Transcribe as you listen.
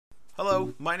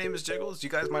Hello, my name is Jiggles. You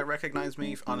guys might recognize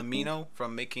me on Amino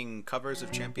from making covers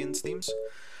of Champions themes.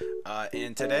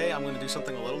 And today I'm going to do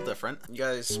something a little different. You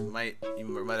might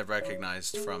have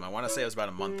recognized from, I want to say it was about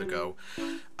a month ago,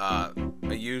 a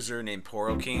user named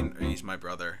Porokeen, he's my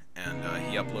brother, and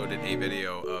he uploaded a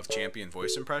video of Champion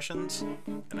voice impressions,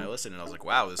 and I listened and I was like,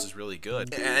 wow, this is really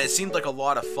good. And it seemed like a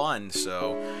lot of fun,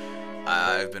 so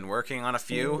I've been working on a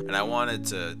few, and I wanted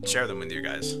to share them with you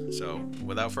guys. So,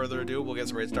 without further ado, we'll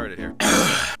get right started here.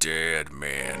 Dead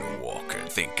man walking.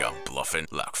 Think I'm bluffing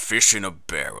like fish in a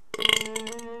barrel. I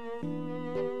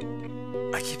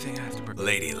keep thinking I have to...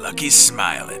 Lady Lucky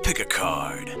smiling. Pick a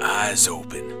card. Eyes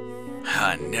open.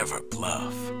 I never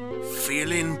bluff.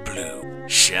 Feeling blue.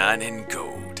 Shining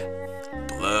gold.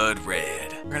 Blood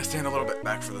red. I'm gonna stand a little bit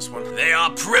back for this one. They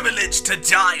are privileged to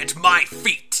die at my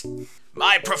feet.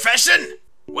 My profession?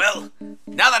 Well,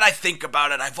 now that I think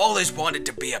about it, I've always wanted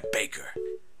to be a baker.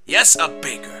 Yes, a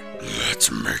baker.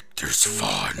 Let's make this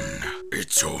fun.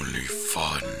 It's only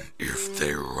fun if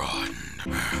they run.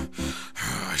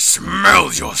 I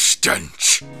smell your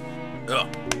stench.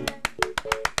 Up.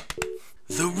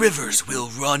 The rivers will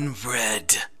run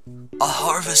red. A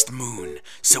harvest moon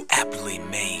so aptly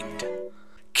named.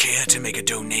 Care to make a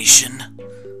donation?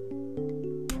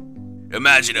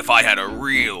 Imagine if I had a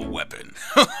real weapon.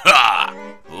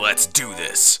 Let's do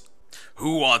this.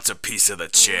 Who wants a piece of the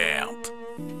champ?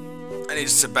 I need to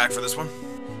sit back for this one.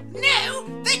 No,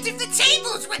 that if the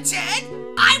tables were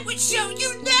turned, I would show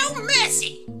you no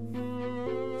mercy.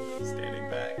 Standing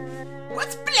back.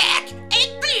 What's black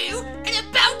and blue and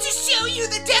about to show you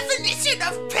the definition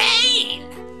of pain?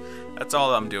 That's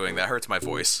all I'm doing. That hurts my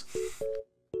voice.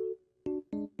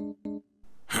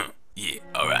 Yeah,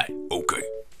 alright, okay.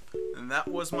 And that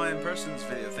was my impressions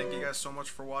video. Thank you guys so much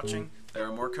for watching. There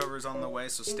are more covers on the way,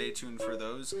 so stay tuned for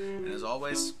those. And as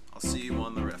always, I'll see you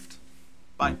on the Rift.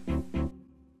 Bye.